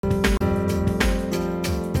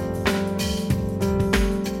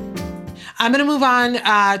I'm going to move on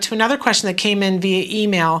to another question that came in via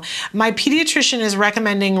email. My pediatrician is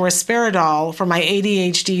recommending Risperidol for my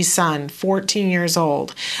ADHD son, 14 years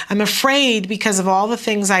old. I'm afraid because of all the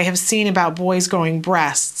things I have seen about boys growing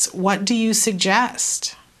breasts. What do you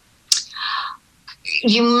suggest?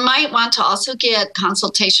 You might want to also get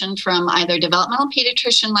consultation from either a developmental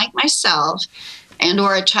pediatrician like myself and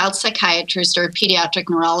or a child psychiatrist or a pediatric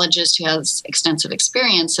neurologist who has extensive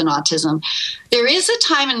experience in autism. There is a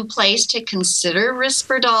time and place to consider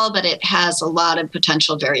Risperidol, but it has a lot of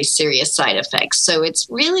potential very serious side effects. So it's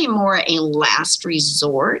really more a last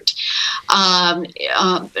resort.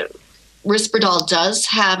 Risperidol does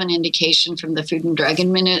have an indication from the Food and Drug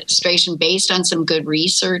Administration based on some good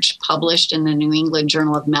research published in the New England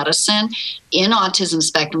Journal of Medicine in autism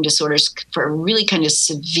spectrum disorders for really kind of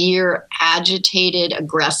severe, agitated,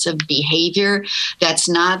 aggressive behavior that's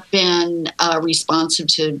not been responsive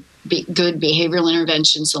to good behavioral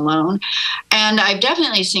interventions alone. And I've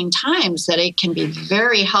definitely seen times that it can be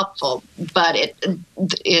very helpful, but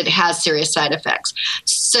it has serious side effects.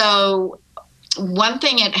 So one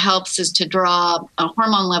thing it helps is to draw a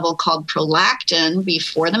hormone level called prolactin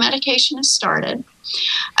before the medication is started,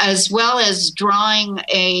 as well as drawing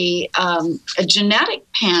a genetic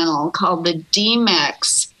panel called the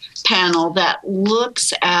DMEX panel that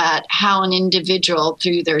looks at how an individual,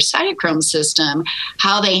 through their cytochrome system,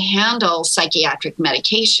 how they handle psychiatric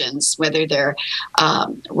medications, whether they're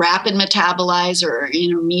rapid metabolizer or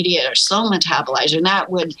intermediate or slow metabolizer. And that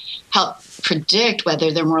would help predict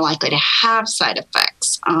whether they're more likely to have side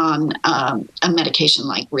effects on a medication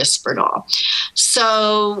like Risperidol.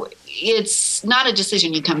 So it's not a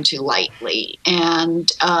decision you come to lightly.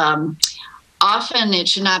 And often it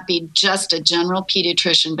should not be just a general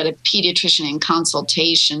pediatrician, but a pediatrician in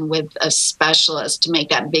consultation with a specialist to make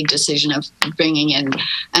that big decision of bringing in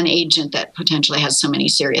an agent that potentially has so many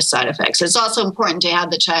serious side effects. It's also important to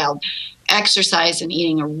have the child exercise and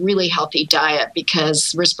eating a really healthy diet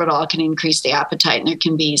because Risperidol can increase the appetite and there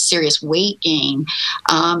can be serious weight gain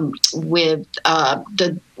with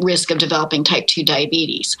the risk of developing type 2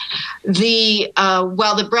 diabetes.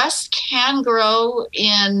 While the breast can grow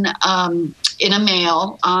in a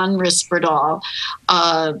male on Risperidol,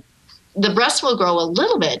 the breast will grow a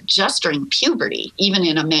little bit just during puberty, even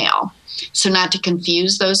in a male. So not to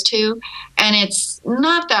confuse those two. And it's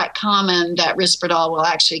not that common that Risperidol will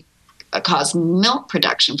actually cause milk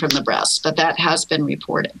production from the breast, but that has been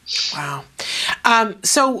reported. Wow.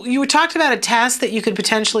 So you talked about a test that you could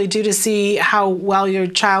potentially do to see how well your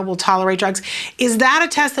child will tolerate drugs. Is that a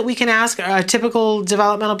test that we can ask a typical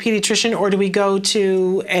developmental pediatrician, or do we go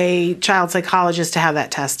to a child psychologist to have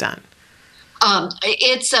that test done?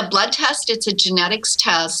 It's a blood test. It's a genetics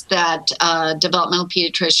test that a developmental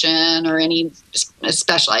pediatrician or any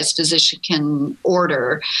specialized physician can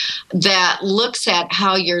order that looks at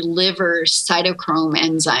how your liver cytochrome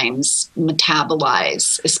enzymes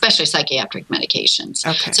metabolize, especially psychiatric medications.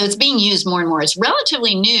 Okay. So it's being used more and more. It's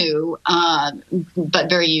relatively new, but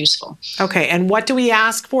very useful. Okay. And what do we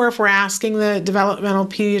ask for if we're asking the developmental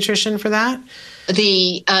pediatrician for that?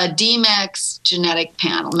 The DMEX genetic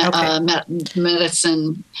panel, Okay.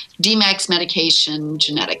 DMEX medication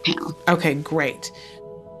genetic panel. Okay, great.